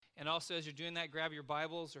also, as you're doing that, grab your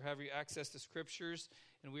Bibles or however you access the Scriptures.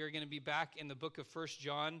 And we are going to be back in the book of 1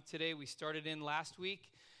 John today. We started in last week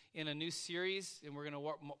in a new series, and we're going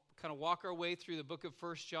to kind of walk our way through the book of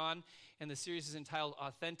 1 John. And the series is entitled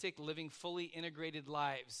Authentic, Living Fully Integrated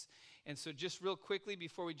Lives. And so just real quickly,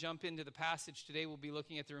 before we jump into the passage today, we'll be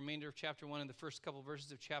looking at the remainder of chapter 1 and the first couple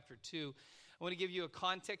verses of chapter 2. I want to give you a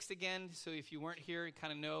context again, so if you weren't here, you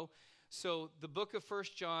kind of know. So the book of 1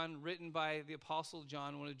 John, written by the Apostle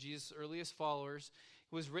John, one of Jesus' earliest followers,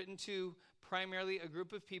 was written to primarily a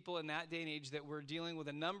group of people in that day and age that were dealing with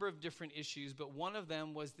a number of different issues, but one of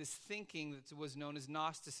them was this thinking that was known as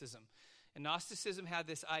Gnosticism. And Gnosticism had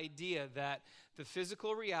this idea that the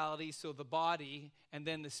physical reality, so the body, and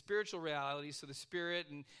then the spiritual reality, so the spirit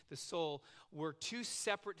and the soul, were two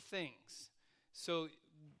separate things. So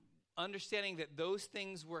understanding that those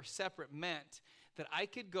things were separate meant that I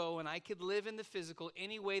could go and I could live in the physical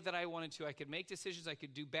any way that I wanted to. I could make decisions, I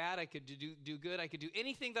could do bad, I could do good, I could do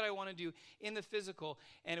anything that I want to do in the physical,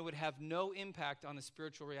 and it would have no impact on the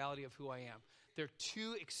spiritual reality of who I am. They're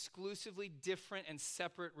two exclusively different and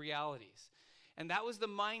separate realities. And that was the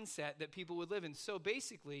mindset that people would live in. So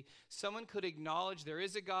basically, someone could acknowledge there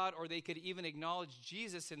is a God, or they could even acknowledge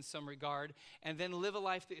Jesus in some regard, and then live a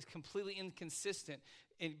life that is completely inconsistent.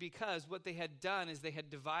 And because what they had done is they had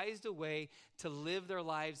devised a way to live their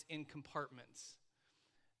lives in compartments.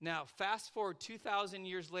 Now, fast forward 2,000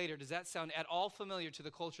 years later, does that sound at all familiar to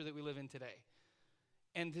the culture that we live in today?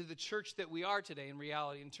 And to the church that we are today in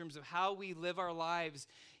reality, in terms of how we live our lives,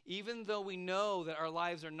 even though we know that our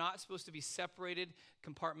lives are not supposed to be separated,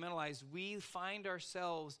 compartmentalized, we find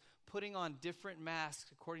ourselves putting on different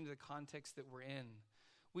masks according to the context that we're in.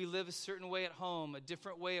 We live a certain way at home, a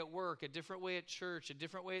different way at work, a different way at church, a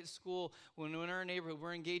different way at school. When we're in our neighborhood,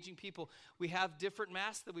 we're engaging people. We have different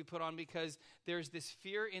masks that we put on because there's this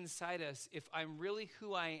fear inside us. If I'm really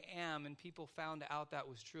who I am and people found out that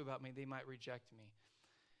was true about me, they might reject me.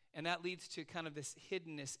 And that leads to kind of this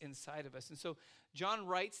hiddenness inside of us. And so John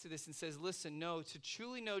writes to this and says, listen, no, to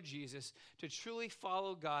truly know Jesus, to truly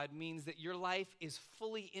follow God means that your life is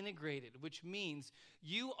fully integrated, which means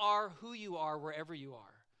you are who you are wherever you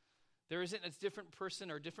are. There isn't a different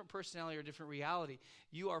person or a different personality or a different reality.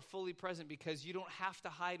 You are fully present because you don't have to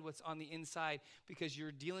hide what's on the inside because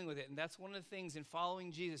you're dealing with it. And that's one of the things in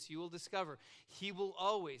following Jesus you will discover. He will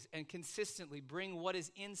always and consistently bring what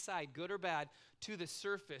is inside, good or bad, to the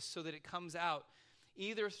surface so that it comes out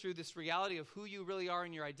either through this reality of who you really are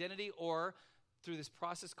in your identity or through this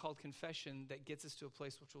process called confession that gets us to a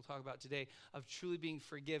place, which we'll talk about today, of truly being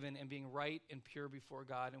forgiven and being right and pure before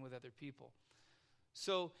God and with other people.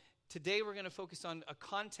 So today we're going to focus on a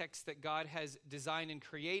context that God has designed and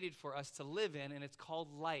created for us to live in, and it's called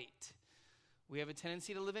light. We have a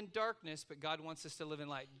tendency to live in darkness, but God wants us to live in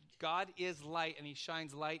light. God is light, and he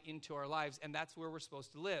shines light into our lives, and that's where we're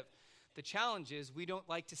supposed to live. The challenge is we don't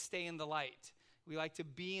like to stay in the light. We like to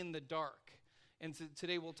be in the dark. And so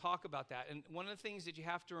today we'll talk about that. And one of the things that you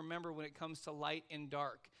have to remember when it comes to light and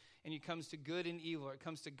dark, and it comes to good and evil, or it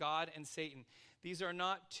comes to God and Satan, these are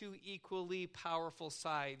not two equally powerful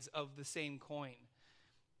sides of the same coin.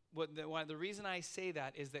 The reason I say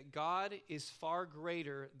that is that God is far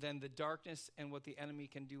greater than the darkness and what the enemy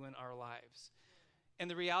can do in our lives. And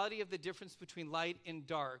the reality of the difference between light and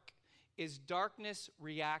dark is darkness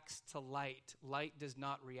reacts to light. Light does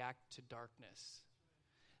not react to darkness.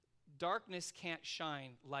 Darkness can't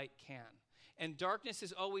shine, light can. And darkness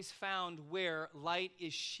is always found where light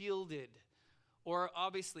is shielded. Or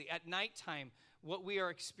obviously at nighttime, what we are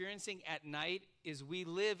experiencing at night is we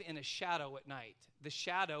live in a shadow at night. The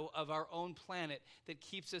shadow of our own planet that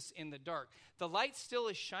keeps us in the dark. The light still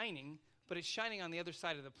is shining, but it's shining on the other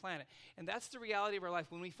side of the planet. And that's the reality of our life.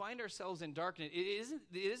 When we find ourselves in darkness,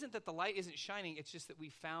 it isn't that the light isn't shining, it's just that we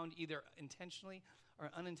found either intentionally or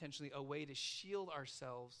unintentionally a way to shield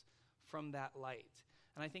ourselves from that light.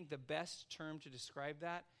 And I think the best term to describe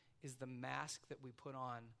that is the mask that we put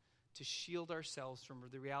on to shield ourselves from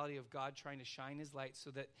the reality of God trying to shine his light so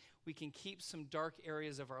that we can keep some dark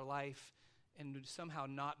areas of our life and somehow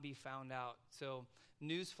not be found out. So,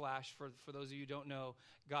 newsflash for those of you who don't know,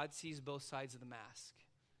 God sees both sides of the mask.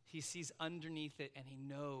 He sees underneath it and he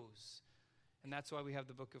knows. And that's why we have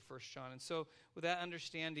the book of 1 John. And so with that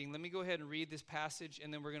understanding, let me go ahead and read this passage,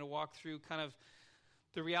 and then we're going to walk through kind of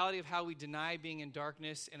the reality of how we deny being in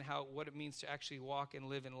darkness and what it means to actually walk and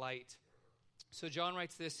live in light. So John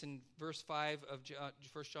writes this in verse 5 of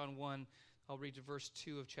 1 John 1. I'll read to verse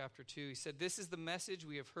 2 of chapter 2. He said, "This is the message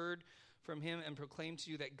we have heard from him and proclaim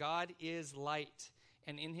to you, that God is light,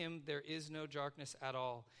 and in him there is no darkness at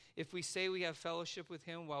all. If we say we have fellowship with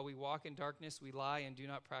him while we walk in darkness, we lie and do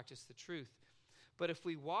not practice the truth. But if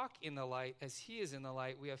we walk in the light as he is in the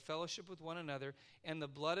light, we have fellowship with one another, and the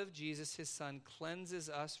blood of Jesus, his son, cleanses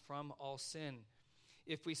us from all sin.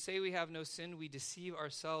 If we say we have no sin, we deceive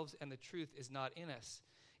ourselves, and the truth is not in us.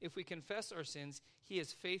 If we confess our sins, he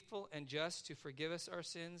is faithful and just to forgive us our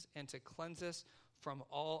sins and to cleanse us from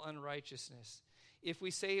all unrighteousness. If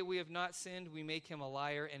we say we have not sinned, we make him a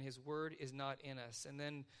liar, and his word is not in us. And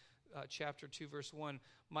then chapter 2, verse 1,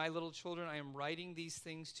 my little children, I am writing these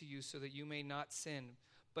things to you so that you may not sin.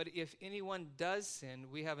 But if anyone does sin,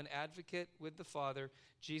 we have an advocate with the Father,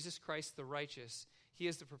 Jesus Christ the righteous. He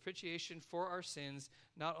is the propitiation for our sins,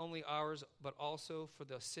 not only ours, but also for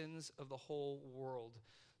the sins of the whole world.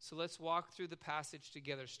 So let's walk through the passage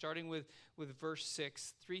together, starting with verse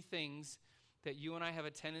 6, 3 things that you and I have a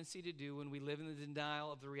tendency to do when we live in the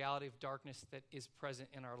denial of the reality of darkness that is present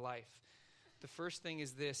in our life. The first thing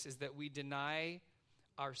is this, is that we deny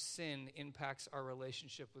our sin impacts our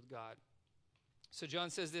relationship with God. So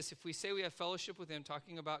John says this, if we say we have fellowship with him,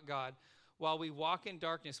 talking about God, while we walk in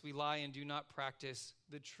darkness, we lie and do not practice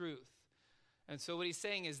the truth. And so what he's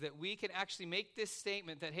saying is that we can actually make this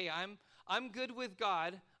statement that, hey, I'm good with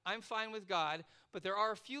God, I'm fine with God, but there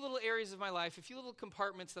are a few little areas of my life, a few little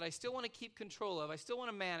compartments that I still want to keep control of, I still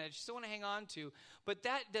want to manage, still want to hang on to, but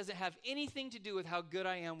that doesn't have anything to do with how good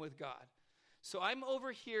I am with God. So I'm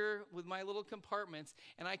over here with my little compartments,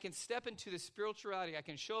 and I can step into the spirituality. I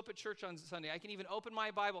can show up at church on Sunday. I can even open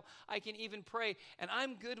my Bible. I can even pray, and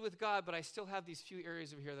I'm good with God, but I still have these few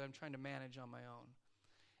areas over here that I'm trying to manage on my own.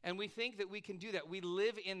 And we think that we can do that. We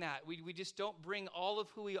live in that. We just don't bring all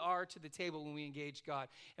of who we are to the table when we engage God.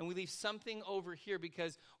 And we leave something over here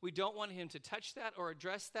because we don't want him to touch that or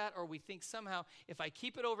address that, or we think somehow if I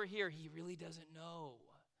keep it over here, he really doesn't know.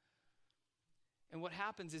 And what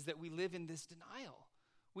happens is that we live in this denial.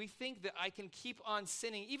 We think that I can keep on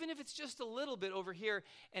sinning, even if it's just a little bit over here,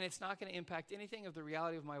 and it's not going to impact anything of the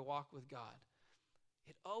reality of my walk with God.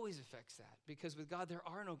 It always affects that, because with God, there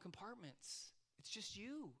are no compartments. It's just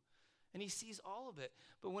you, and he sees all of it.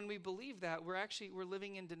 But when we believe that, we're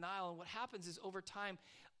living in denial, and what happens is over time,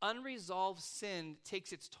 unresolved sin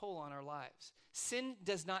takes its toll on our lives. Sin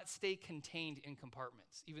does not stay contained in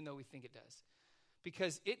compartments, even though we think it does,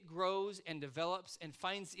 because it grows and develops and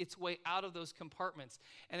finds its way out of those compartments.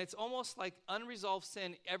 And it's almost like unresolved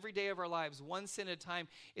sin every day of our lives, one sin at a time,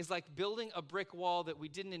 is like building a brick wall that we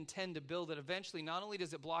didn't intend to build. That eventually, not only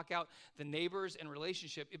does it block out the neighbors and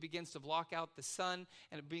relationship, it begins to block out the sun,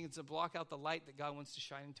 and it begins to block out the light that God wants to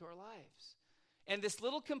shine into our lives. And this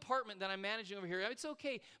little compartment that I'm managing over here, it's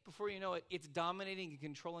okay, before you know it, it's dominating and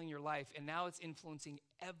controlling your life, and now it's influencing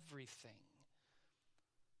everything.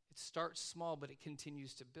 It starts small, but it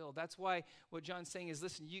continues to build. That's why what John's saying is,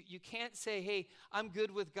 listen, you can't say, hey, I'm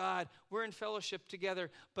good with God, we're in fellowship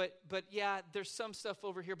together, but yeah, there's some stuff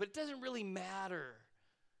over here, but it doesn't really matter.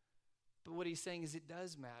 But what he's saying is it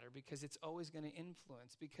does matter, because it's always going to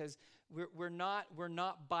influence, because we're not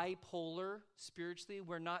bipolar spiritually.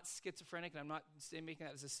 We're not schizophrenic, and I'm not making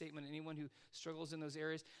that as a statement to anyone who struggles in those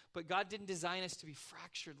areas. But God didn't design us to be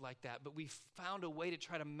fractured like that. But we found a way to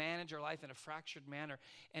try to manage our life in a fractured manner,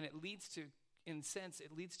 and it leads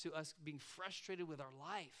to us being frustrated with our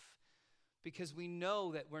life, because we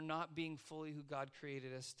know that we're not being fully who God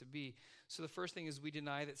created us to be. So the first thing is we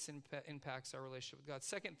deny that sin impacts our relationship with God.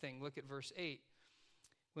 Second thing, look at verse 8.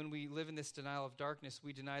 When we live in this denial of darkness,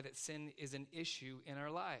 we deny that sin is an issue in our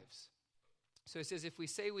lives. So it says, if we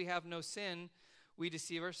say we have no sin, we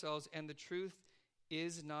deceive ourselves, and the truth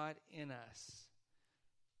is not in us.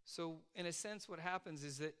 So in a sense, what happens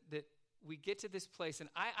is that we get to this place, and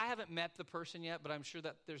I haven't met the person yet, but I'm sure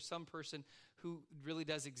that there's some person who really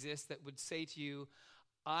does exist that would say to you,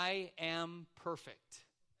 I am perfect.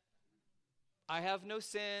 I have no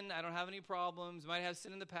sin. I don't have any problems. Might have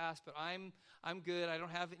sin in the past, but I'm good. I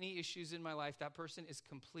don't have any issues in my life. That person is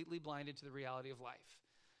completely blinded to the reality of life.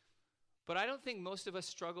 But I don't think most of us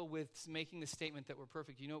struggle with making the statement that we're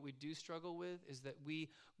perfect. You know what we do struggle with is that we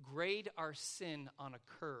grade our sin on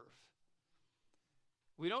a curve.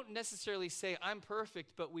 We don't necessarily say, I'm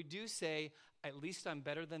perfect, but we do say, at least I'm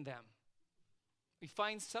better than them. We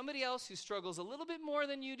find somebody else who struggles a little bit more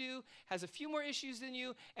than you do, has a few more issues than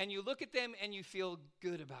you, and you look at them and you feel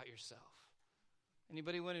good about yourself.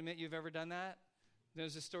 Anybody want to admit you've ever done that?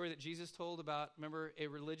 There's a story that Jesus told about, remember, a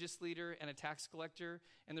religious leader and a tax collector,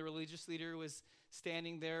 and the religious leader was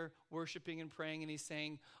standing there worshiping and praying, and he's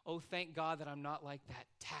saying, oh, thank God that I'm not like that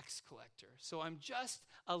tax collector. So I'm just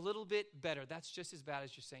a little bit better. That's just as bad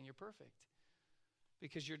as you're saying you're perfect,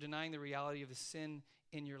 because you're denying the reality of the sin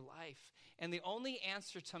in your life? And the only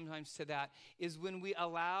answer sometimes to that is when we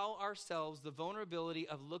allow ourselves the vulnerability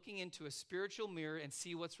of looking into a spiritual mirror and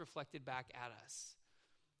see what's reflected back at us.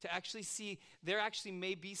 To actually see there actually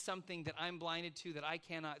may be something that I'm blinded to that I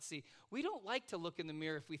cannot see. We don't like to look in the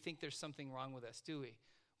mirror if we think there's something wrong with us, do we?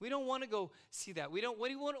 We don't want to go see that. We don't want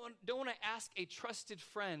to ask a trusted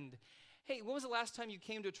friend, hey, when was the last time you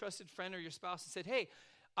came to a trusted friend or your spouse and said, hey,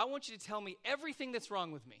 I want you to tell me everything that's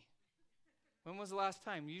wrong with me? When was the last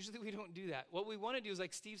time? Usually we don't do that. What we want to do is,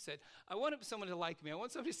 like Steve said, I want someone to like me. I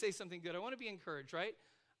want somebody to say something good. I want to be encouraged, right?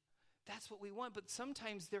 That's what we want. But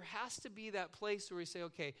sometimes there has to be that place where we say,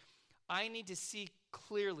 okay, I need to see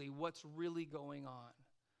clearly what's really going on.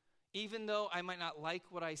 Even though I might not like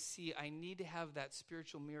what I see, I need to have that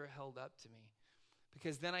spiritual mirror held up to me,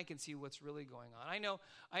 because then I can see what's really going on.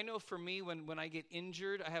 I know for me, when I get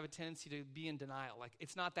injured, I have a tendency to be in denial. Like,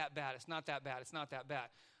 it's not that bad, it's not that bad, it's not that bad.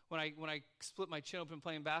 When I split my chin open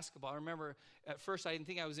playing basketball, I remember at first I didn't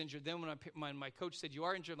think I was injured. Then when my coach said, you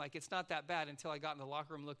are injured, I'm like, it's not that bad, until I got in the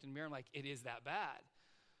locker room, looked in the mirror, I'm like, it is that bad.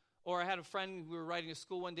 Or I had a friend, we were riding to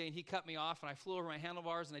school one day, and he cut me off, and I flew over my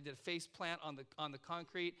handlebars, and I did a face plant on the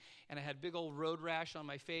concrete, and I had big old road rash on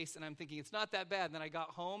my face, and I'm thinking, it's not that bad. And then I got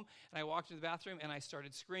home, and I walked into the bathroom, and I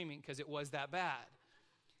started screaming because it was that bad.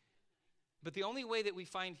 But the only way that we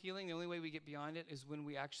find healing, the only way we get beyond it, is when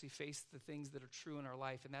we actually face the things that are true in our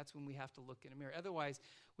life, and that's when we have to look in a mirror. Otherwise,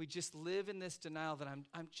 we just live in this denial that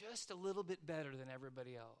I'm just a little bit better than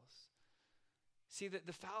everybody else. See,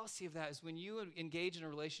 the fallacy of that is when you engage in a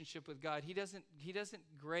relationship with God, he doesn't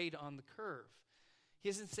grade on the curve. He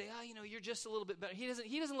doesn't say, you're just a little bit better.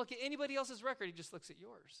 He doesn't look at anybody else's record. He just looks at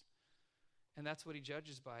yours. And that's what he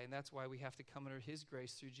judges by, and that's why we have to come under his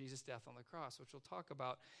grace through Jesus' death on the cross, which we'll talk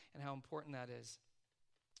about and how important that is.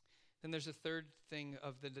 Then there's a third thing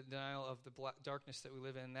of the denial of the darkness that we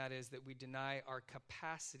live in, and that is that we deny our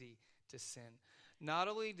capacity to sin. Not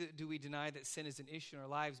only do we deny that sin is an issue in our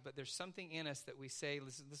lives, but there's something in us that we say,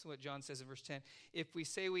 listen to what John says in verse 10, if we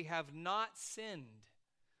say we have not sinned,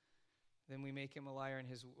 then we make him a liar and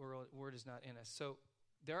his word is not in us. So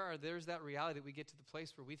there's that reality that we get to the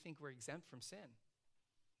place where we think we're exempt from sin.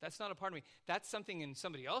 That's not a part of me. That's something in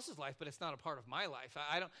somebody else's life, but it's not a part of my life.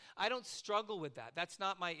 I don't struggle with that. That's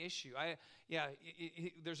not my issue.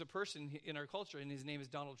 There's a person in our culture, and his name is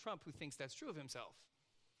Donald Trump, who thinks that's true of himself.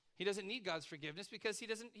 He doesn't need God's forgiveness because he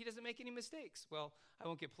doesn't make any mistakes. Well, I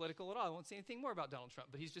won't get political at all. I won't say anything more about Donald Trump,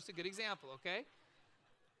 but he's just a good example, okay?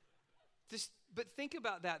 But think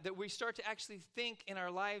about that we start to actually think in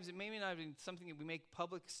our lives, it may not be something that we make a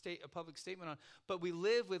public statement on, but we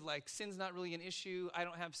live with like, sin's not really an issue. I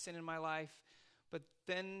don't have sin in my life. But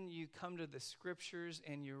then you come to the scriptures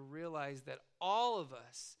and you realize that all of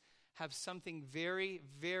us have something very,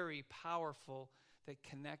 very powerful that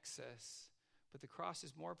connects us. But the cross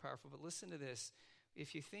is more powerful. But listen to this.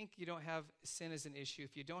 If you think you don't have sin as an issue,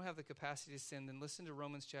 if you don't have the capacity to sin, then listen to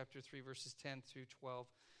Romans chapter 3, verses 10 through 12.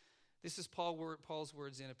 This is Paul's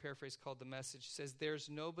words in a paraphrase called The Message. It says, there's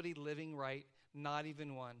nobody living right, not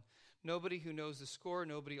even one. Nobody who knows the score,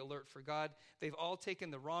 nobody alert for God. They've all taken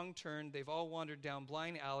the wrong turn. They've all wandered down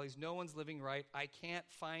blind alleys. No one's living right. I can't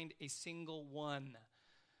find a single one.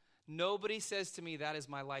 Nobody says to me, that is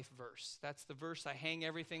my life verse. That's the verse I hang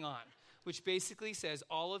everything on, which basically says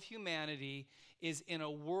all of humanity is in a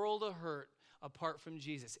world of hurt apart from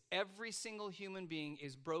Jesus. Every single human being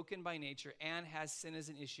is broken by nature and has sin as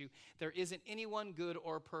an issue. There isn't anyone good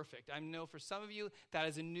or perfect. I know for some of you, that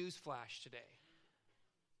is a news flash today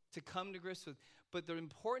to come to grips with. But the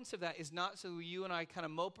importance of that is not so you and I kind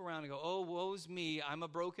of mope around and go, oh, woe's me, I'm a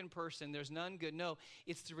broken person, there's none good. No,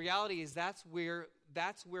 it's the reality is that's where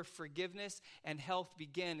forgiveness and health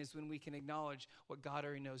begin, is when we can acknowledge what God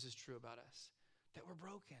already knows is true about us, that we're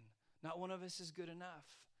broken. Not one of us is good enough.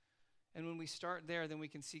 And when we start there, then we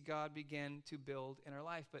can see God begin to build in our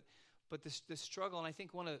life. But the struggle, and I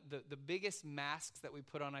think one of the biggest masks that we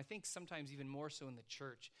put on, I think sometimes even more so in the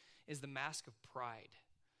church, is the mask of pride.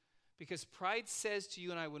 Because pride says to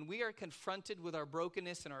you and I, when we are confronted with our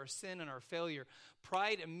brokenness and our sin and our failure,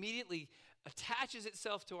 pride immediately attaches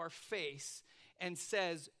itself to our face and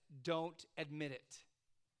says, don't admit it.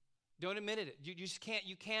 Don't admit it. You just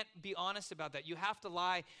can't be honest about that. You have to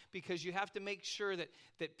lie because you have to make sure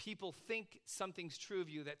that people think something's true of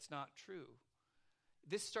you that's not true.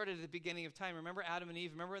 This started at the beginning of time. Remember Adam and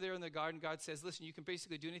Eve? Remember they were in the garden? God says, listen, you can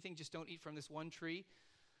basically do anything, just don't eat from this one tree.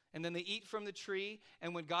 And then they eat from the tree,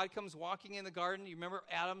 and when God comes walking in the garden, you remember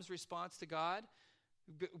Adam's response to God?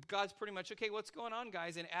 God's pretty much, okay, what's going on,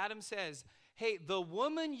 guys? And Adam says, hey, the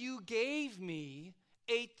woman you gave me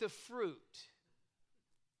ate the fruit.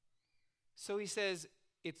 So he says,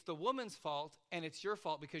 it's the woman's fault and it's your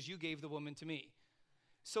fault because you gave the woman to me.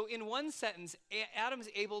 So in one sentence, Adam's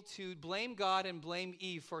able to blame God and blame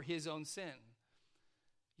Eve for his own sin.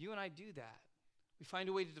 You and I do that. We find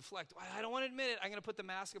a way to deflect. I don't want to admit it. I'm going to put the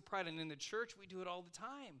mask of pride. And in the church, we do it all the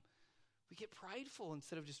time. We get prideful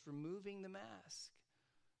instead of just removing the mask.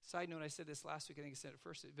 Side note, I said this last week. I think I said it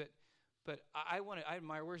first. But I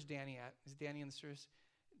admire, where's Danny at? Is Danny in the service?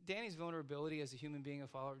 Danny's vulnerability as a human being, a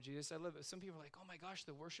follower of Jesus, I love it. Some people are like, oh my gosh,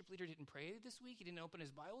 the worship leader didn't pray this week. He didn't open his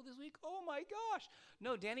Bible this week. Oh my gosh.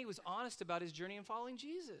 No, Danny was honest about his journey in following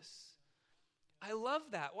Jesus. I love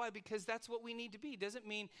that. Why? Because that's what we need to be. It doesn't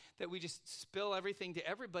mean that we just spill everything to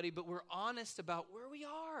everybody, but we're honest about where we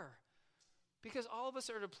are. Because all of us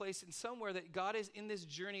are at a place in somewhere that God is in this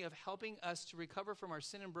journey of helping us to recover from our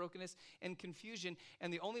sin and brokenness and confusion.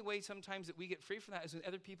 And the only way sometimes that we get free from that is when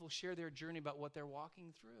other people share their journey about what they're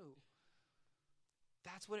walking through.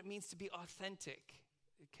 That's what it means to be authentic.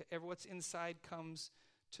 What's inside comes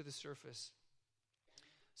to the surface.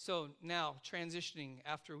 So now, transitioning,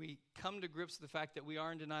 after we come to grips with the fact that we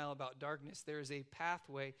are in denial about darkness, there is a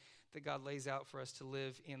pathway that God lays out for us to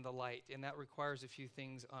live in the light. And that requires a few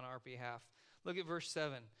things on our behalf. Look at verse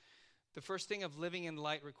 7. The first thing of living in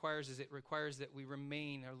light requires that we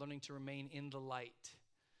are learning to remain in the light.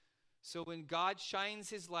 So when God shines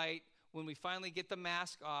his light, when we finally get the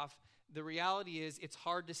mask off, the reality is it's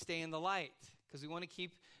hard to stay in the light because we want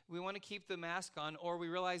to keep the mask on, or we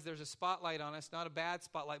realize there's a spotlight on us, not a bad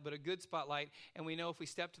spotlight, but a good spotlight, and we know if we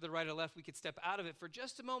step to the right or left, we could step out of it for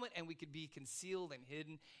just a moment, and we could be concealed and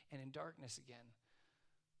hidden and in darkness again.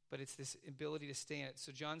 But it's this ability to stay in it.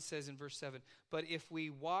 So John says in verse 7, but if we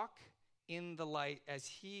walk in the light as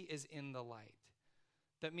he is in the light.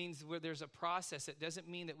 That means where there's a process. It doesn't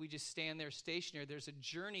mean that we just stand there stationary. There's a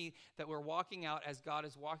journey that we're walking out as God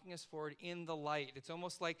is walking us forward in the light. It's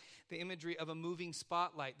almost like the imagery of a moving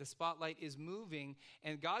spotlight. The spotlight is moving,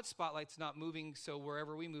 and God's spotlight's not moving, so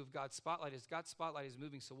wherever we move, God's spotlight is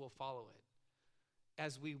moving, so we'll follow it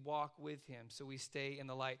as we walk with him, so we stay in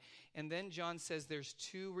the light. And then John says there's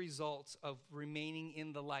two results of remaining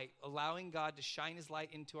in the light, allowing God to shine his light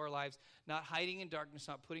into our lives, not hiding in darkness,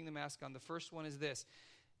 not putting the mask on. The first one is this: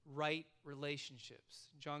 right relationships.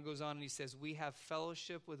 John goes on and he says, we have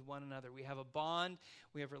fellowship with one another. We have a bond.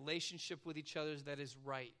 We have relationship with each other that is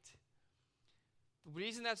right. The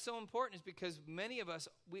reason that's so important is because many of us,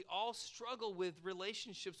 we all struggle with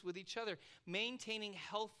relationships with each other, maintaining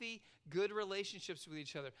healthy, good relationships with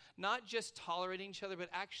each other, not just tolerating each other, but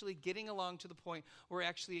actually getting along to the point where we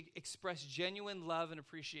actually express genuine love and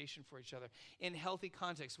appreciation for each other in healthy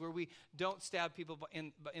contexts, where we don't stab people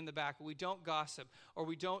in the back, or we don't gossip, or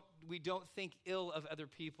we don't think ill of other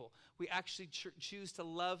people. We actually choose to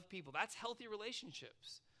love people. That's healthy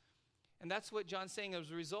relationships. And that's what John's saying.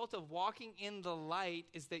 As a result of walking in the light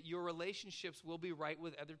is that your relationships will be right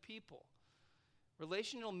with other people.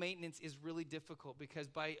 Relational maintenance is really difficult because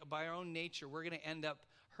by our own nature, we're going to end up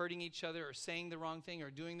hurting each other or saying the wrong thing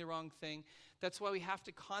or doing the wrong thing. That's why we have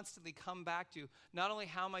to constantly come back to not only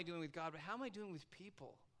how am I doing with God, but how am I doing with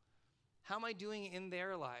people? How am I doing in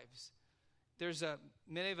their lives? There's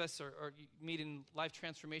many of us are meet in life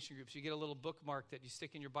transformation groups. You get a little bookmark that you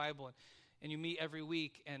stick in your Bible, and you meet every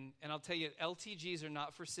week, and I'll tell you, LTGs are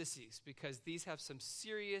not for sissies because these have some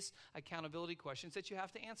serious accountability questions that you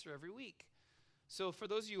have to answer every week. So for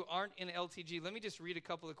those of you who aren't in LTG, let me just read a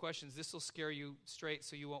couple of questions. This will scare you straight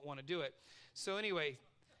so you won't want to do it. So anyway,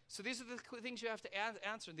 these are the things you have to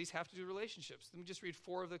answer. These have to do with relationships. Let me just read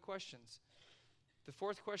 4 of the questions. The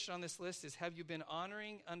 4th question on this list is, have you been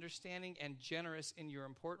honoring, understanding, and generous in your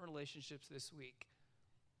important relationships this week?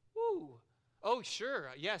 Woo! Oh, sure.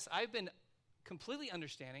 Yes, I've been completely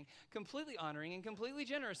understanding, completely honoring, and completely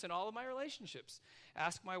generous in all of my relationships.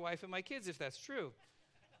 Ask my wife and my kids if that's true.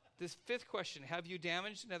 This 5th question, have you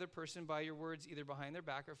damaged another person by your words either behind their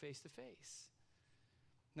back or face to face?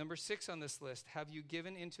 Number 6 on this list, have you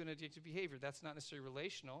given into an addictive behavior? That's not necessarily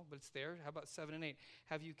relational, but it's there. How about 7 and 8?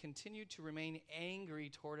 Have you continued to remain angry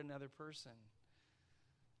toward another person?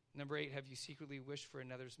 Number 8, have you secretly wished for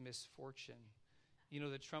another's misfortune? You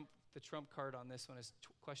know, the trump card on this one is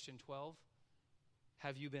question 12.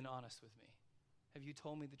 Have you been honest with me? Have you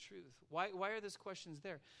told me the truth? Why are those questions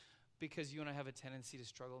there? Because you and I have a tendency to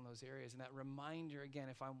struggle in those areas. And that reminder, again,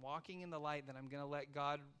 if I'm walking in the light, then I'm going to let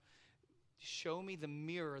God show me the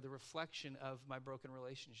mirror, the reflection of my broken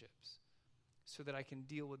relationships so that I can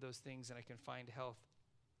deal with those things and I can find health.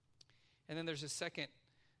 And then there's a second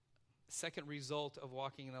result of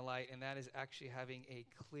walking in the light, and that is actually having a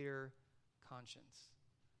clear conscience,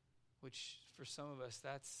 which for some of us,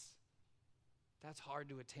 that's hard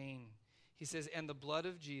to attain. He says, and the blood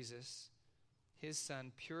of Jesus, his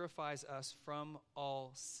Son, purifies us from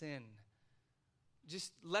all sin.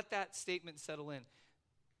 Just let that statement settle in.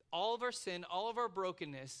 All of our sin, all of our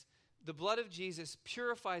brokenness, the blood of Jesus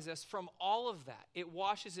purifies us from all of that. It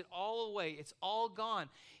washes it all away. It's all gone.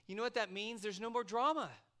 You know what that means? There's no more drama.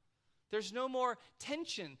 There's no more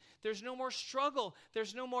tension. There's no more struggle.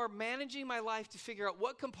 There's no more managing my life to figure out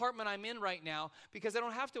what compartment I'm in right now, because I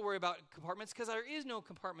don't have to worry about compartments because there is no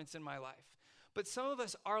compartments in my life. But some of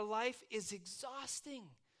us, our life is exhausting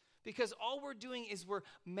because all we're doing is we're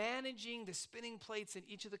managing the spinning plates in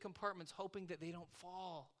each of the compartments, hoping that they don't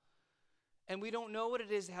fall. And we don't know what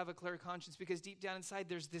it is to have a clear conscience because deep down inside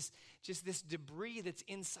there's this debris that's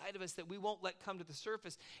inside of us that we won't let come to the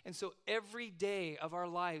surface. And so every day of our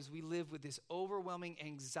lives we live with this overwhelming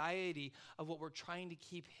anxiety of what we're trying to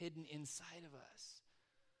keep hidden inside of us.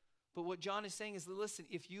 But what John is saying is, listen,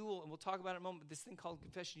 if you will, and we'll talk about it in a moment, this thing called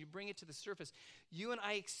confession, you bring it to the surface, you and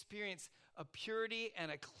I experience a purity and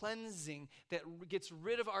a cleansing that gets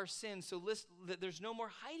rid of our sins. So listen, that there's no more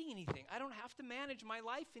hiding anything. I don't have to manage my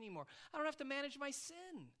life anymore. I don't have to manage my sin.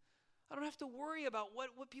 I don't have to worry about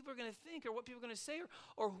what people are going to think or what people are going to say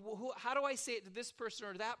or how do I say it to this person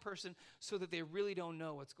or that person so that they really don't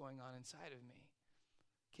know what's going on inside of me.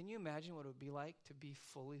 Can you imagine what it would be like to be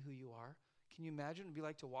fully who you are? Can you imagine what it would be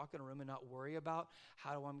like to walk in a room and not worry about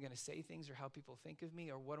how I'm going to say things or how people think of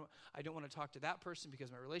me or I don't want to talk to that person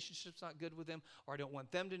because my relationship's not good with them or I don't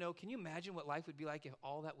want them to know. Can you imagine what life would be like if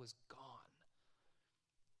all that was gone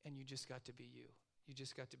and you just got to be you? You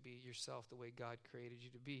just got to be yourself the way God created you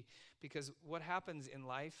to be. Because what happens in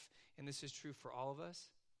life, and this is true for all of us,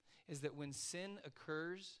 is that when sin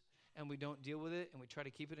occurs and we don't deal with it and we try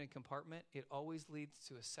to keep it in a compartment, it always leads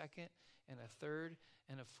to a second and a third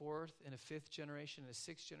and a fourth and a fifth generation and a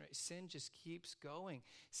sixth generation. Sin just keeps going.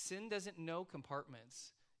 Sin doesn't know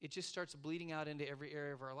compartments. It just starts bleeding out into every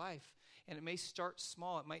area of our life. And it may start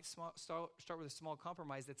small. It might start with a small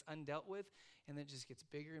compromise that's undealt with, and then it just gets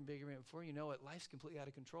bigger and bigger. And before you know it, life's completely out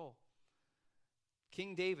of control.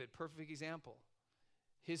 King David, perfect example.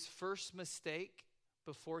 His first mistake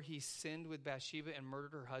before he sinned with Bathsheba and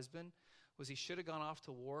murdered her husband was he should have gone off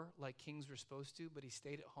to war like kings were supposed to, but he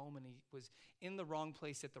stayed at home and he was in the wrong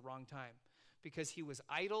place at the wrong time because he was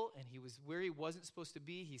idle and he was where he wasn't supposed to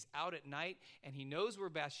be. He's out at night and he knows where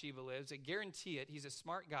Bathsheba lives. I guarantee it. He's a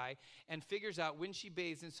smart guy and figures out when she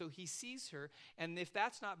bathes. And so he sees her. And if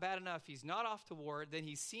that's not bad enough, he's not off to war. Then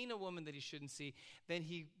he's seen a woman that he shouldn't see. Then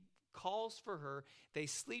he calls for her. They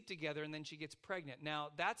sleep together and then she gets pregnant. Now,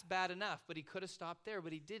 that's bad enough, but he could have stopped there,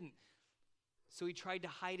 but he didn't. So he tried to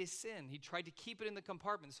hide his sin. He tried to keep it in the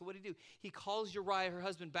compartment. So what did he do? He calls Uriah, her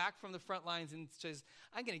husband, back from the front lines and says,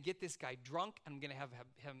 I'm going to get this guy drunk. I'm going to have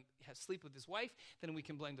him sleep with his wife. Then we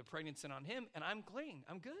can blame the pregnancy on him, and I'm clean.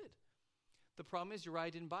 I'm good. The problem is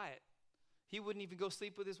Uriah didn't buy it. He wouldn't even go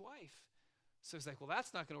sleep with his wife. So he's like, well,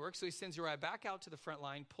 that's not going to work. So he sends Uriah back out to the front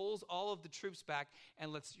line, pulls all of the troops back,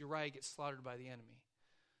 and lets Uriah get slaughtered by the enemy.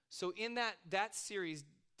 So in that series,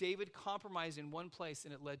 David compromised in one place,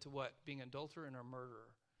 and it led to what? Being an adulterer and a murderer.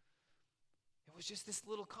 It was just this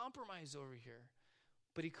little compromise over here.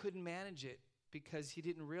 But he couldn't manage it because he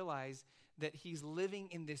didn't realize that he's living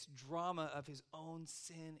in this drama of his own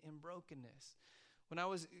sin and brokenness. When I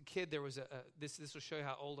was a kid, there was this will show you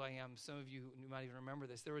how old I am. Some of you might even remember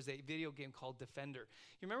this. There was a video game called Defender.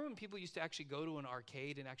 You remember when people used to actually go to an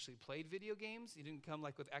arcade and actually played video games? You didn't come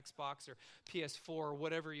like with Xbox or PS4 or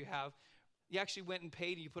whatever you have. You actually went and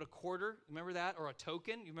paid and you put a quarter, remember that? Or a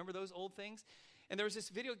token, you remember those old things? And there was this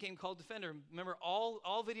video game called Defender. Remember,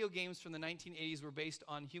 all video games from the 1980s were based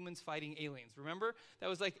on humans fighting aliens. Remember? That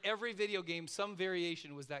was like every video game, some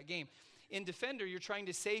variation was that game. In Defender, you're trying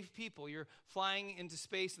to save people. You're flying into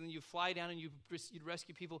space and then you fly down and you'd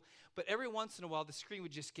rescue people. But every once in a while, the screen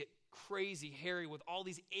would just get crazy, hairy with all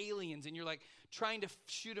these aliens. And you're like trying to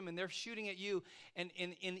shoot them and they're shooting at you. And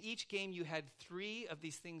in each game, you had 3 of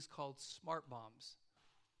these things called smart bombs.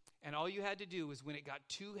 And all you had to do was when it got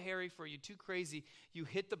too hairy for you, too crazy, you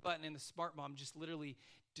hit the button and the smart bomb just literally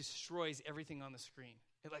destroys everything on the screen.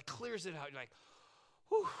 It like clears it out. You're like,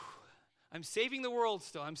 whew. I'm saving the world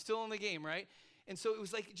still. I'm still in the game, right? And so it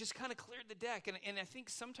was like it just kind of cleared the deck. And I think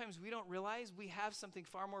sometimes we don't realize we have something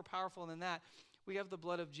far more powerful than that. We have the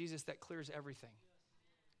blood of Jesus that clears everything.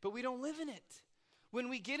 But we don't live in it. When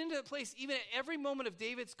we get into a place, even at every moment of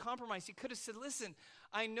David's compromise, he could have said, listen,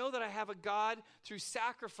 I know that I have a God through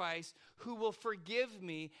sacrifice who will forgive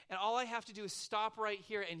me. And all I have to do is stop right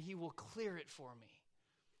here and he will clear it for me.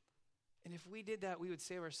 And if we did that, we would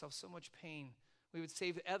save ourselves so much pain. We would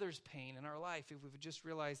save others pain in our life if we would just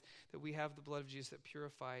realize that we have the blood of Jesus that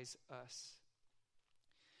purifies us.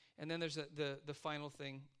 And then there's the final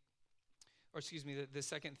thing. the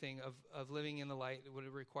second thing of living in the light, what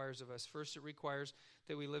it requires of us. First, it requires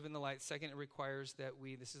that we live in the light. Second, it requires that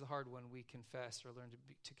this is the hard one, we confess or learn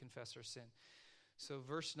to confess our sin. So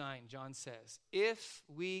verse 9, John says, if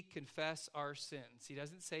we confess our sins. He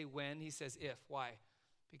doesn't say when, he says if. Why?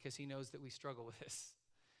 Because he knows that we struggle with this.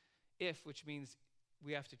 If, which means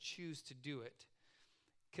we have to choose to do it.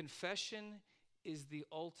 Confession is the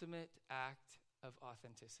ultimate act of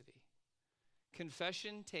authenticity.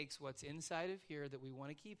 Confession takes what's inside of here that we want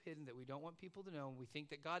to keep hidden, that we don't want people to know, and we think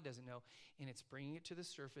that God doesn't know, and it's bringing it to the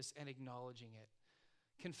surface and acknowledging it.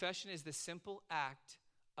 Confession is the simple act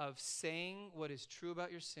of saying what is true about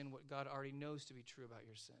your sin, what God already knows to be true about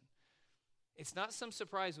your sin. It's not some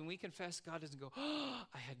surprise when we confess. God doesn't go, oh,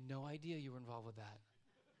 I had no idea you were involved with that.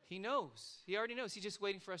 He knows. He already knows. He's just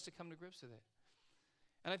waiting for us to come to grips with it.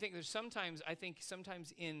 And I think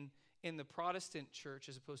sometimes in the Protestant church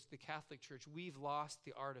as opposed to the Catholic church, we've lost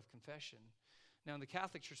the art of confession. Now in the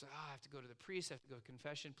Catholic church, I have to go to the priest, I have to go to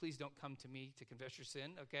confession. Please don't come to me to confess your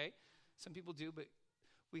sin, okay? Some people do, but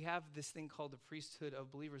we have this thing called the priesthood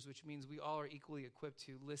of believers, which means we all are equally equipped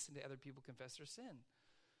to listen to other people confess their sin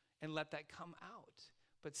and let that come out.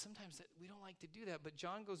 But sometimes we don't like to do that. But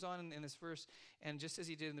John goes on in this verse, and just as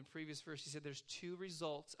he did in the previous verse, he said there's two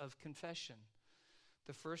results of confession.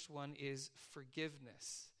 The first one is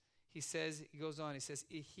forgiveness. He says, he goes on, he says,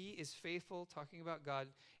 he is faithful, talking about God,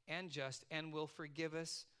 and just, and will forgive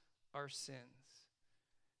us our sins.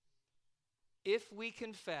 If we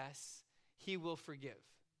confess, he will forgive.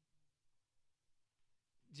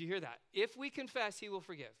 Do you hear that? If we confess, he will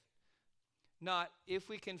forgive. Not if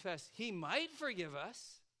we confess, he might forgive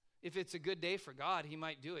us. If it's a good day for God, he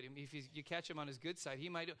might do it. If you catch him on his good side, he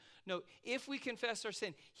might do it. No, if we confess our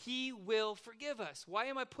sin, he will forgive us. Why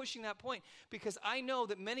am I pushing that point? Because I know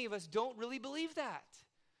that many of us don't really believe that.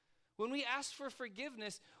 When we ask for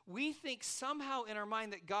forgiveness, we think somehow in our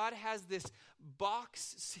mind that God has this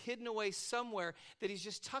box hidden away somewhere, that he's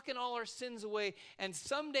just tucking all our sins away, and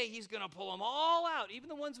someday he's going to pull them all out, even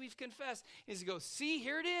the ones we've confessed. He's going to go, see,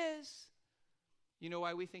 here it is. You know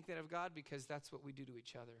why we think that of God? Because that's what we do to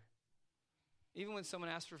each other. Even when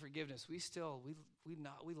someone asks for forgiveness, we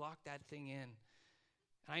lock that thing in.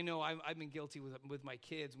 And I know I've been guilty with my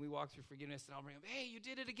kids. We walk through forgiveness, and I'll bring them, hey, you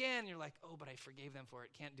did it again. And you're like, oh, but I forgave them for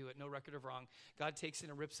it. Can't do it. No record of wrong. God takes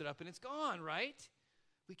it and rips it up, and it's gone, right?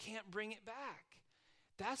 We can't bring it back.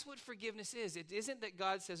 That's what forgiveness is. It isn't that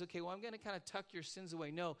God says, okay, well, I'm going to kind of tuck your sins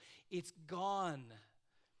away. No, it's gone.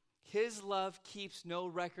 His love keeps no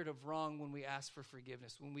record of wrong when we ask for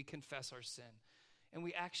forgiveness, when we confess our sin. And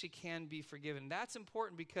we actually can be forgiven. That's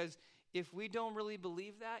important because if we don't really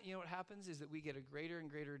believe that, you know what happens is that we get a greater and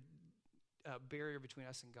greater barrier between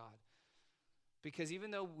us and God. Because even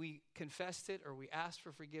though we confessed it or we asked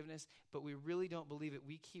for forgiveness, but we really don't believe it,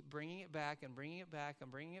 we keep bringing it back and bringing it back and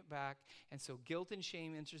bringing it back. And so guilt and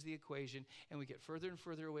shame enters the equation, and we get further and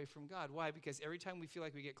further away from God. Why? Because every time we feel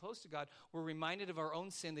like we get close to God, we're reminded of our own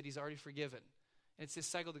sin that he's already forgiven. And it's this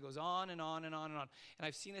cycle that goes on and on and on and on. And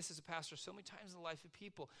I've seen this as a pastor so many times in the life of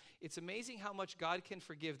people. It's amazing how much God can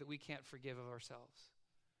forgive that we can't forgive of ourselves.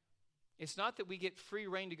 It's not that we get free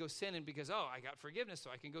reign to go sin and because, I got forgiveness,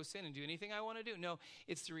 so I can go sin and do anything I want to do. No,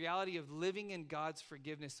 it's the reality of living in God's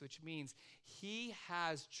forgiveness, which means he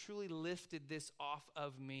has truly lifted this off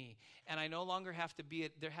of me. And I no longer have to be,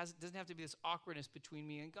 doesn't have to be this awkwardness between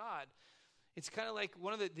me and God. It's kind of like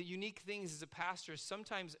one of the unique things as a pastor.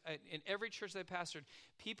 Sometimes in every church that I pastored,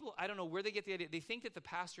 people, I don't know where they get the idea. They think that the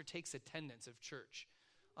pastor takes attendance of church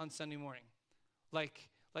on Sunday morning. Like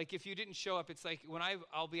if you didn't show up, it's like when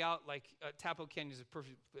I'll be out, like Tapo Canyon is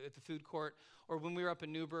perfect at the food court, or when we were up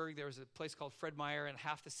in Newburgh, there was a place called Fred Meyer, and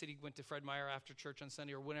half the city went to Fred Meyer after church on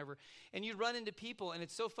Sunday or whenever. And you'd run into people, and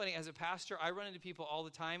it's so funny. As a pastor, I run into people all the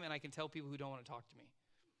time, and I can tell people who don't want to talk to me.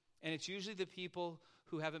 And it's usually the people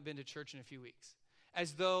who haven't been to church in a few weeks.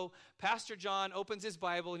 As though Pastor John opens his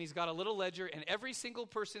Bible, and he's got a little ledger, and every single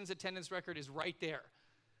person's attendance record is right there.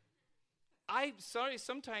 I'm sorry,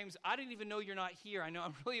 sometimes I didn't even know you're not here. I know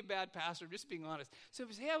I'm really a bad pastor, I'm just being honest. So if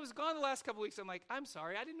you say, hey, I was gone the last couple weeks, I'm like, I'm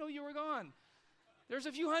sorry, I didn't know you were gone. There's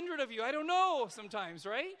a few hundred of you, I don't know sometimes,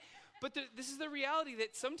 right? But this is the reality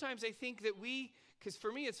that sometimes I think that because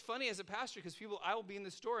for me it's funny as a pastor, because I will be in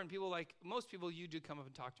the store and people most people, you do come up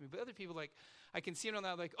and talk to me, but other people I can see them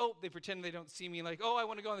on that, they pretend they don't see me, I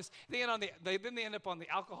want to go on this. Then they end up on the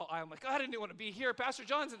alcohol aisle. I'm like, I didn't want to be here. Pastor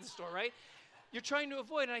John's in the store, right? You're trying to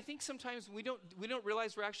avoid, and I think sometimes we don't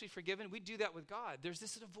realize we're actually forgiven. We do that with God. There's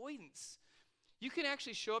this avoidance. You can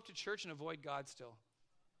actually show up to church and avoid God still.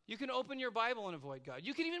 You can open your Bible and avoid God.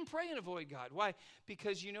 You can even pray and avoid God. Why?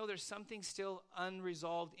 Because you know there's something still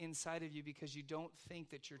unresolved inside of you because you don't think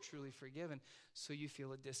that you're truly forgiven, so you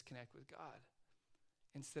feel a disconnect with God.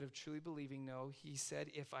 Instead of truly believing, no, he said,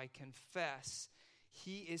 if I confess,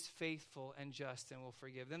 he is faithful and just and will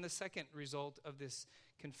forgive. Then the second result of this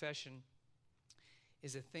confession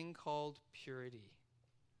is a thing called purity.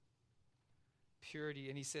 Purity.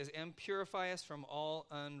 And he says, and purify us from all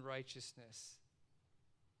unrighteousness.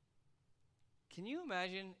 Can you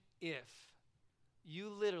imagine if you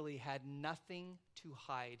literally had nothing to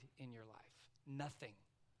hide in your life? Nothing.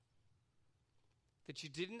 That you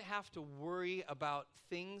didn't have to worry about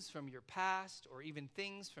things from your past or even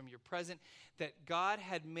things from your present, that God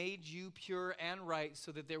had made you pure and right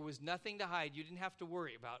so that there was nothing to hide. You didn't have to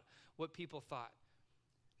worry about what people thought.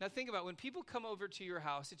 Now think about when people come over to your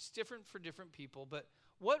house, it's different for different people, but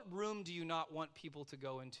what room do you not want people to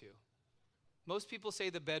go into? Most people say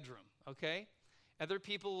the bedroom, okay? Other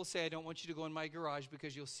people will say, I don't want you to go in my garage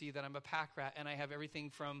because you'll see that I'm a pack rat and I have everything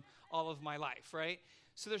from all of my life, right?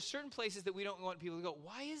 So there's certain places that we don't want people to go.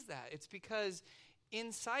 Why is that? It's because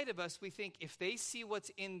inside of us, we think if they see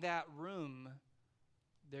what's in that room,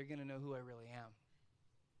 they're going to know who I really am.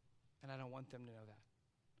 And I don't want them to know that.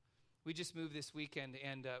 We just moved this weekend,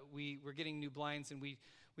 and we were getting new blinds, and we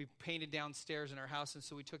painted downstairs in our house, and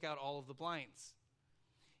so we took out all of the blinds.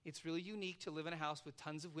 It's really unique to live in a house with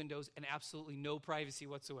tons of windows and absolutely no privacy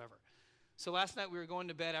whatsoever. So last night we were going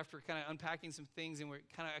to bed after kind of unpacking some things, and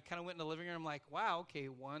I kind of went in the living room. I'm like, wow, okay,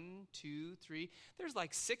 1, 2, 3. There's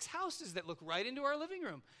like 6 houses that look right into our living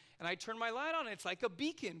room. And I turned my light on, and it's like a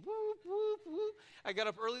beacon. Whoop, whoop, whoop. I got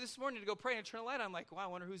up early this morning to go pray, and I turned the light on. I'm like, wow, I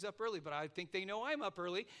wonder who's up early. But I think they know I'm up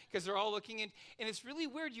early because they're all looking in. And it's really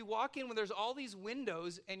weird. You walk in when there's all these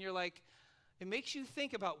windows, and you're like, it makes you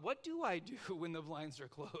think about, what do I do when the blinds are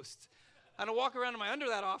closed? I don't walk around in my under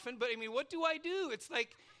that often, but I mean, what do I do? It's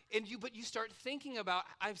like, but you start thinking about,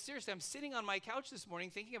 I'm sitting on my couch this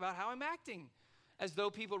morning thinking about how I'm acting, as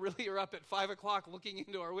though people really are up at 5 o'clock looking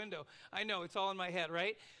into our window. I know, it's all in my head,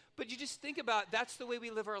 right? But you just think about, that's the way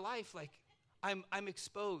we live our life. Like, I'm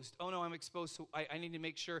exposed. Oh no, I'm exposed, so I need to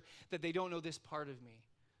make sure that they don't know this part of me.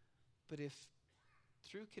 But if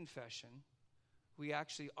through confession, we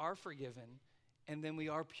actually are forgiven, and then we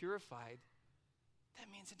are purified,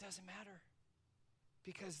 that means it doesn't matter.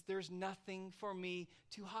 Because there's nothing for me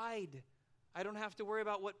to hide. I don't have to worry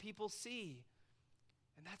about what people see.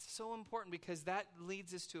 And that's so important because that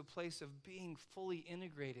leads us to a place of being fully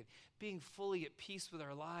integrated, being fully at peace with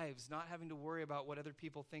our lives, not having to worry about what other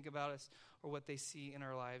people think about us or what they see in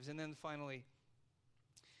our lives. And then finally,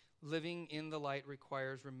 living in the light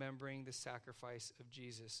requires remembering the sacrifice of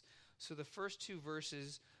Jesus. So the first 2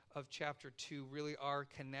 verses of chapter 2 really are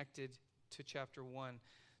connected to chapter 1.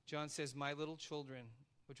 John says, my little children,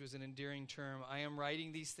 which was an endearing term, I am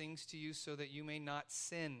writing these things to you so that you may not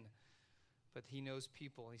sin. But he knows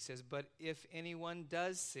people. He says, but if anyone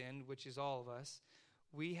does sin, which is all of us,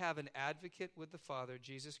 we have an advocate with the Father,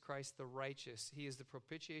 Jesus Christ the righteous. He is the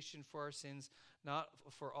propitiation for our sins, not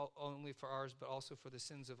only for ours, but also for the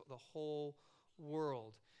sins of the whole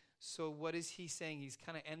world. So what is he saying? He's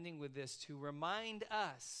kind of ending with this to remind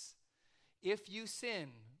us, if you sin,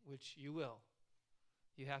 which you will,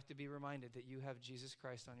 you have to be reminded that you have Jesus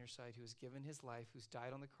Christ on your side who has given his life, who's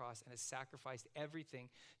died on the cross, and has sacrificed everything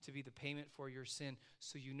to be the payment for your sin,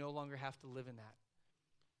 so you no longer have to live in that.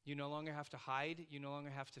 You no longer have to hide. You no longer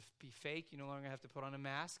have to be fake. You no longer have to put on a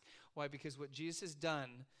mask. Why? Because what Jesus has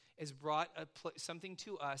done is brought something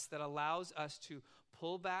to us that allows us to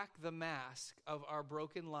pull back the mask of our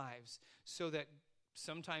broken lives so that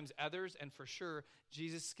sometimes others, and for sure,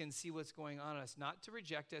 Jesus can see what's going on in us, not to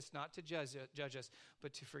reject us, not to judge us,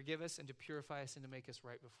 but to forgive us and to purify us and to make us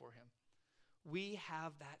right before him. We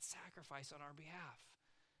have that sacrifice on our behalf,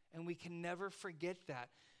 and we can never forget that.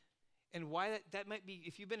 And why that might be,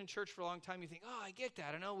 if you've been in church for a long time, you think, oh, I get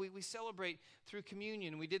that. I know we celebrate through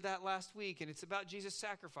communion. We did that last week, and it's about Jesus'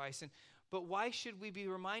 sacrifice. But why should we be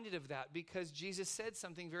reminded of that? Because Jesus said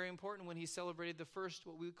something very important when he celebrated the first,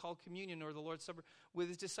 what we would call communion or the Lord's Supper, with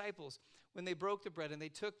his disciples. When they broke the bread and they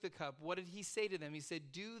took the cup, what did he say to them? He said,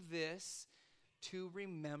 do this to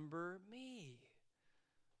remember me.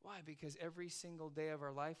 Why? Because every single day of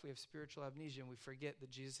our life we have spiritual amnesia, and we forget that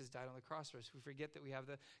Jesus has died on the cross for us. We forget that we have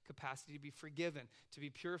the capacity to be forgiven, to be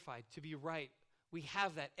purified, to be right. We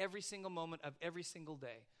have that every single moment of every single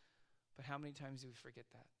day. But how many times do we forget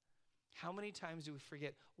that? How many times do we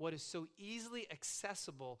forget what is so easily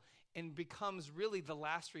accessible and becomes really the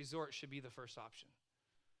last resort should be the first option?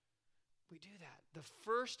 we do that. The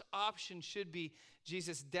first option should be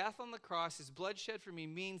Jesus' death on the cross, his blood shed for me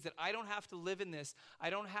means that I don't have to live in this. I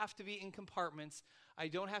don't have to be in compartments. I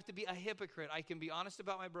don't have to be a hypocrite. I can be honest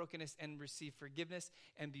about my brokenness and receive forgiveness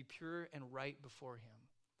and be pure and right before him.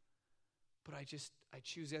 But I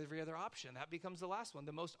choose every other option. That becomes the last one.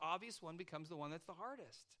 The most obvious one becomes the one that's the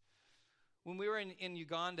hardest. When we were in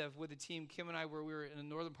Uganda with the team, Kim and I we were in the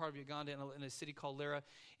northern part of Uganda in a city called Lera.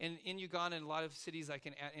 And in Uganda and a lot of cities like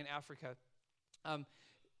in Africa,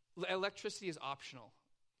 electricity is optional.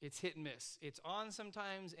 It's hit and miss. It's on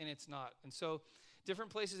sometimes and it's not. And so different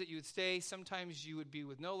places that you would stay, sometimes you would be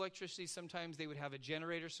with no electricity. Sometimes they would have a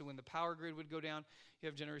generator. So when the power grid would go down, you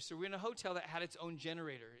have generators. So we're in a hotel that had its own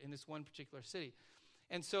generator in this one particular city.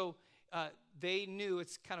 And so they knew,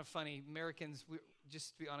 it's kind of funny, Americans,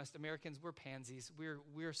 just to be honest, Americans, we're pansies.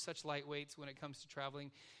 We're such lightweights when it comes to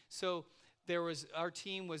traveling. So our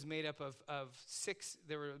team was made up of 6.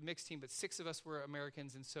 They were a mixed team, but 6 of us were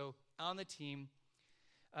Americans. And so on the team,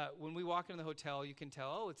 when we walk into the hotel, you can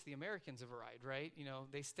tell, it's the Americans have arrived, right? You know,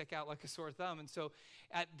 they stick out like a sore thumb. And so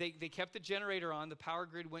they kept the generator on. The power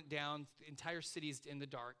grid went down. The entire city's in the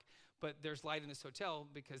dark. But there's light in this hotel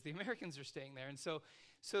because the Americans are staying there. And so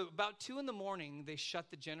about 2 a.m, they shut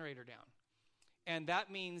the generator down. And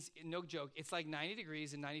that means, no joke, it's like 90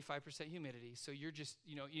 degrees and 95% humidity. So you're just,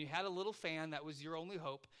 you had a little fan. That was your only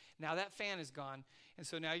hope. Now that fan is gone. And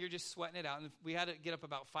so now you're just sweating it out. And we had to get up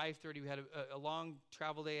about 5:30. We had a long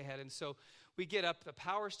travel day ahead. And so we get up, the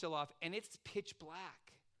power's still off, and it's pitch black.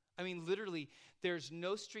 I mean, literally, there's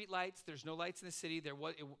no street lights. There's no lights in the city. The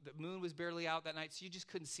moon was barely out that night, so you just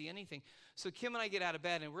couldn't see anything. So Kim and I get out of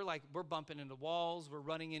bed, and we're bumping into walls. We're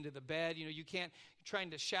running into the bed. You're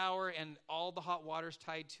trying to shower, and all the hot water's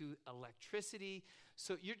tied to electricity.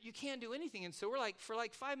 So you can't do anything. And so for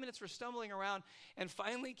 5 minutes, we're stumbling around, and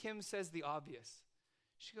finally Kim says the obvious.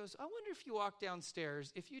 She goes, I wonder if you walk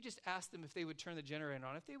downstairs, if you just asked them if they would turn the generator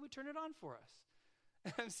on, if they would turn it on for us.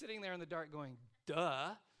 And I'm sitting there in the dark going, duh.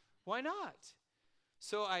 Why not?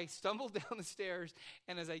 So I stumbled down the stairs,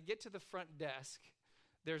 and as I get to the front desk,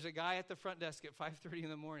 there's a guy at the front desk at 5:30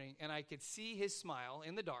 in the morning, and I could see his smile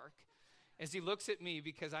in the dark as he looks at me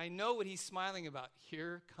because I know what he's smiling about.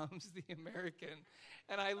 Here comes the American.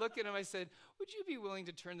 And I look at him, I said, would you be willing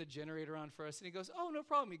to turn the generator on for us? And he goes, oh, no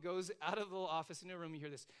problem. He goes out of the little office in the room, you hear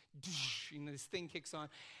this, and this thing kicks on,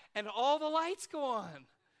 and all the lights go on.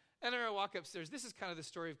 And then I walk upstairs. This is kind of the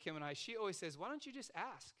story of Kim and I. She always says, why don't you just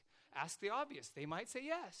ask? Ask the obvious. They might say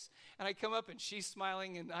yes. And I come up and she's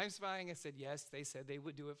smiling and I'm smiling. I said, yes, they said they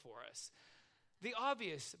would do it for us. The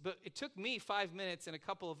obvious, but it took me 5 minutes and a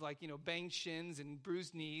couple of banged shins and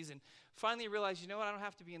bruised knees and finally realized, I don't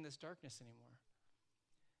have to be in this darkness anymore.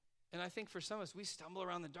 And I think for some of us, we stumble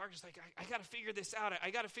around the darkness like, I got to figure this out. I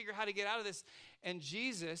got to figure how to get out of this. And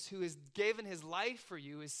Jesus, who has given his life for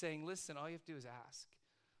you, is saying, listen, all you have to do is ask.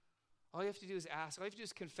 All you have to do is ask. All you have to do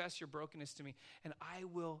is confess your brokenness to me, and I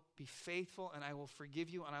will be faithful, and I will forgive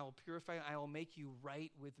you, and I will purify you, and I will make you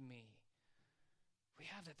right with me. We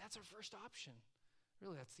have that. That's our first option.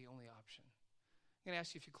 Really, that's the only option. I'm going to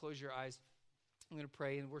ask you if you close your eyes. I'm going to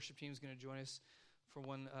pray, and the worship team is going to join us for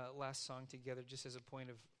one last song together, just as a point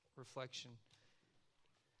of reflection.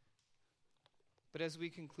 But as we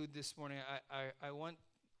conclude this morning, I want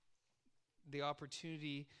the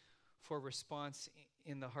opportunity for response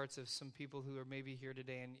in the hearts of some people who are maybe here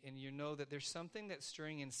today, and you know that there's something that's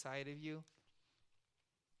stirring inside of you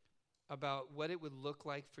about what it would look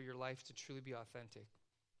like for your life to truly be authentic.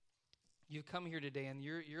 You've come here today, and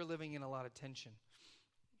you're living in a lot of tension.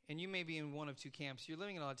 And you may be in one of two camps. You're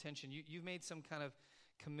living in a lot of tension. You've made some kind of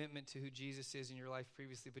commitment to who Jesus is in your life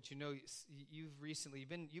previously, but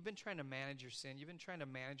you've been trying to manage your sin. You've been trying to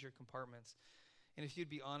manage your compartments. And if you'd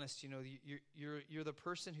be honest, you're the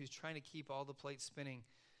person who's trying to keep all the plates spinning.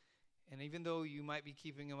 And even though you might be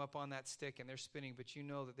keeping them up on that stick and they're spinning, but you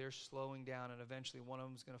know that they're slowing down and eventually one of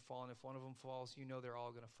them is going to fall. And if one of them falls, they're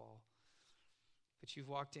all going to fall. But you've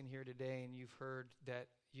walked in here today and you've heard that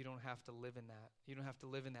you don't have to live in that. You don't have to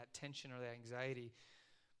live in that tension or that anxiety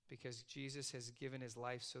because Jesus has given his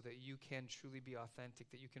life so that you can truly be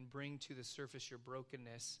authentic, that you can bring to the surface your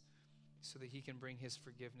brokenness so that he can bring his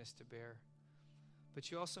forgiveness to bear. But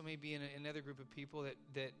you also may be in another group of people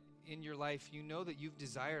that in your life, that you've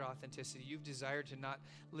desired authenticity. You've desired to not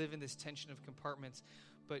live in this tension of compartments.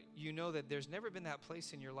 But you know that there's never been that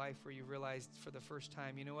place in your life where you realized for the first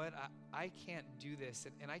time, you know what? I can't do this,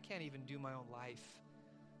 and I can't even do my own life.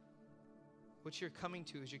 What you're coming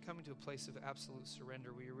to is you're coming to a place of absolute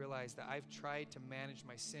surrender where you realize that I've tried to manage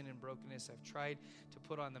my sin and brokenness. I've tried to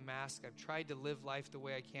put on the mask. I've tried to live life the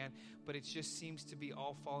way I can, but it just seems to be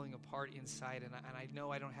all falling apart inside, and I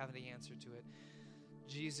know I don't have the answer to it.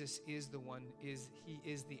 Jesus is the one, He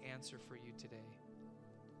is the answer for you today.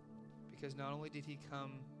 Because not only did He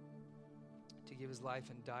come to give His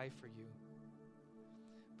life and die for you,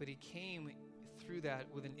 but He came through that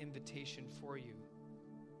with an invitation for you.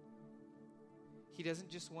 He doesn't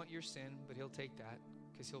just want your sin, but He'll take that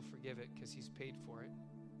because He'll forgive it because He's paid for it.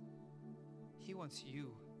 He wants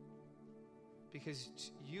you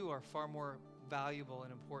because you are far more valuable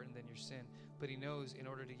and important than your sin. But He knows in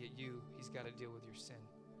order to get you, He's got to deal with your sin.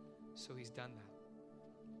 So He's done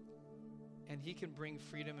that. And He can bring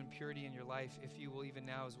freedom and purity in your life if you will, even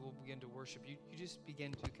now as we'll begin to worship. You just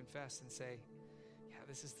begin to confess and say,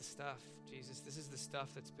 this is the stuff, Jesus. This is the stuff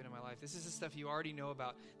that's been in my life. This is the stuff you already know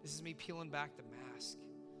about. This is me peeling back the mask.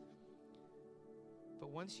 But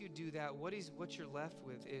once you do that, what you're left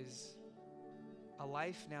with is a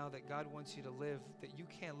life now that God wants you to live that you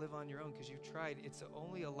can't live on your own because you've tried. It's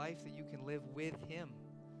only a life that you can live with Him.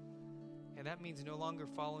 And that means no longer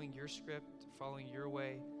following your script, following your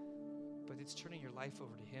way, but it's turning your life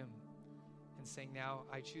over to Him and saying, now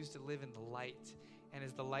I choose to live in the light. And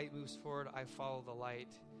as the light moves forward, I follow the light.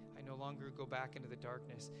 I no longer go back into the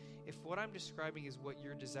darkness. If what I'm describing is what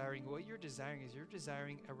you're desiring is you're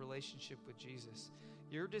desiring a relationship with Jesus.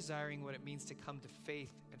 You're desiring what it means to come to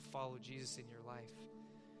faith and follow Jesus in your life.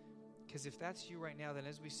 Because if that's you right now, then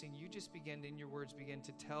as we sing, you just begin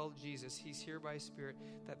to tell Jesus, He's here by His Spirit,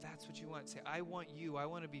 that's what you want. Say, I want you. I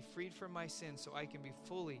want to be freed from my sin so I can be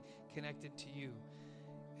fully connected to you.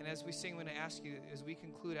 And as we sing, I'm going to ask you, as we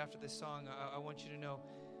conclude after this song, I want you to know,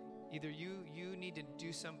 either you need to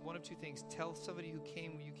do one of two things. Tell somebody you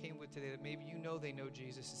came with today that maybe you know they know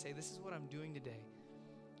Jesus and say, this is what I'm doing today.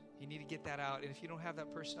 You need to get that out. And if you don't have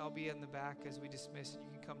that person, I'll be in the back as we dismiss, and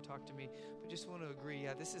you can come talk to me. But just want to agree,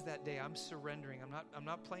 this is that day. I'm surrendering. I'm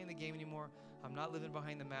not playing the game anymore. I'm not living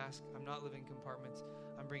behind the mask. I'm not living compartments.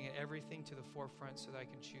 I'm bringing everything to the forefront so that I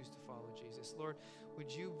can choose to follow Jesus. Lord,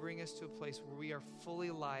 would you bring us to a place where we are fully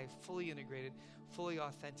alive, fully integrated, fully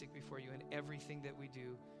authentic before you in everything that we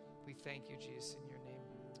do. We thank you, Jesus, in your name.